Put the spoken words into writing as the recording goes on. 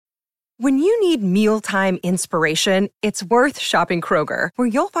When you need mealtime inspiration, it's worth shopping Kroger, where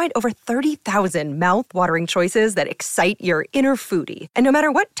you'll find over 30,000 mouth-watering choices that excite your inner foodie. And no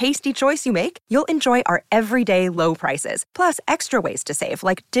matter what tasty choice you make, you'll enjoy our everyday low prices, plus extra ways to save,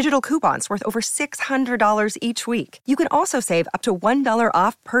 like digital coupons worth over $600 each week. You can also save up to $1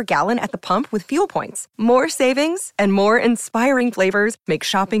 off per gallon at the pump with fuel points. More savings and more inspiring flavors make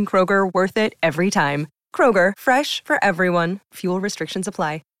shopping Kroger worth it every time. Kroger, fresh for everyone. Fuel restrictions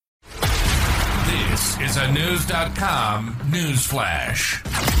apply. This is a News.com news flash.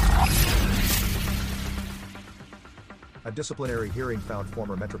 A disciplinary hearing found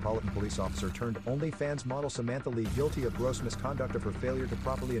former Metropolitan Police officer turned OnlyFans model Samantha Lee guilty of gross misconduct of her failure to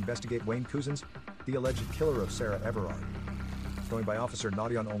properly investigate Wayne Couzens, the alleged killer of Sarah Everard. Joined by Officer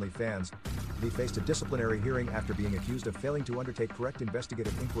Naughty on OnlyFans, Lee faced a disciplinary hearing after being accused of failing to undertake correct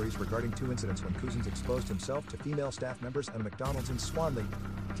investigative inquiries regarding two incidents when Couzens exposed himself to female staff members at a McDonald's in Swanley,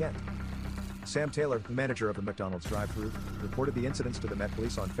 Kent. Sam Taylor, the manager of the McDonald's drive-thru, reported the incidents to the Met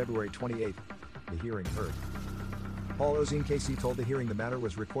Police on February 28th. The hearing heard. Paul Ozine KC told the hearing the matter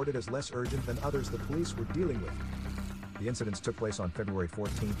was recorded as less urgent than others the police were dealing with. The incidents took place on February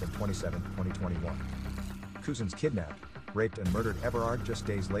 14th and 27th, 2021. Couzens kidnapped, raped, and murdered Everard just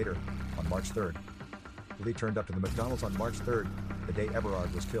days later, on March 3rd. Lee turned up to the McDonald's on March 3rd, the day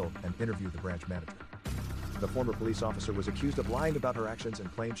Everard was killed, and interviewed the branch manager. The former police officer was accused of lying about her actions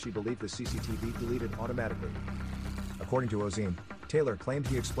and claimed she believed the CCTV deleted automatically. According to Ozine, Taylor claimed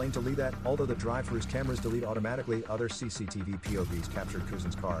he explained to Lee that, although the drive-thru's cameras delete automatically, other CCTV POVs captured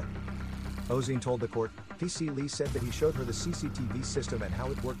Couzens' car. Ozine told the court, PC Lee said that he showed her the CCTV system and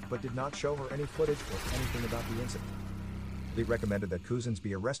how it worked but did not show her any footage or anything about the incident. Lee recommended that Couzens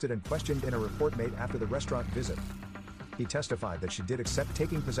be arrested and questioned in a report made after the restaurant visit. He testified that she did accept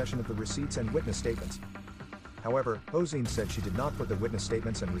taking possession of the receipts and witness statements. However, Ozine said she did not put the witness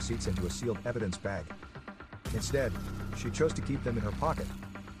statements and receipts into a sealed evidence bag. Instead, she chose to keep them in her pocket.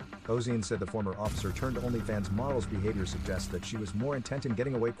 Ozine said the former officer turned OnlyFans model's behavior suggests that she was more intent in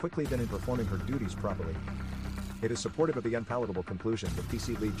getting away quickly than in performing her duties properly. It is supportive of the unpalatable conclusion that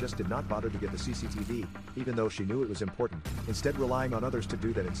PC Lee just did not bother to get the CCTV, even though she knew it was important, instead relying on others to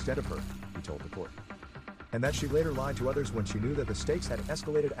do that instead of her, he told the court. And that she later lied to others when she knew that the stakes had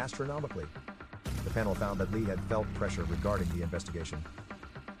escalated astronomically. The panel found that Lee had felt pressure regarding the investigation.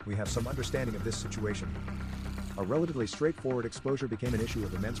 We have some understanding of this situation. A relatively straightforward exposure became an issue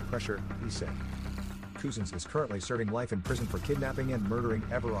of immense pressure, he said. Couzens is currently serving life in prison for kidnapping and murdering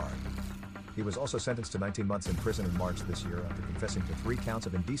Everard. He was also sentenced to 19 months in prison in March this year after confessing to 3 counts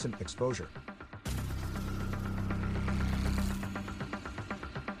of indecent exposure.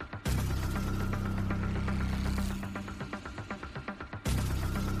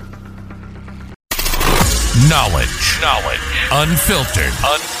 Knowledge. Unfiltered.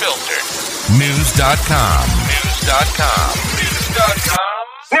 News.com.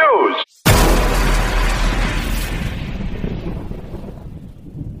 News.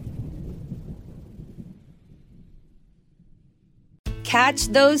 Catch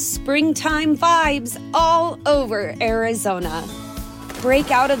those springtime vibes all over Arizona. Break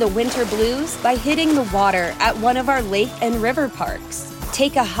out of the winter blues by hitting the water at one of our lake and river parks.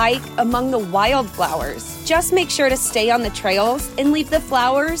 Take a hike among the wildflowers. Just make sure to stay on the trails and leave the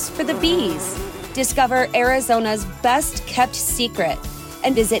flowers for the bees. Discover Arizona's best kept secret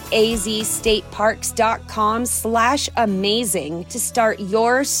and visit azstateparks.com/amazing to start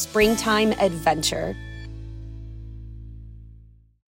your springtime adventure.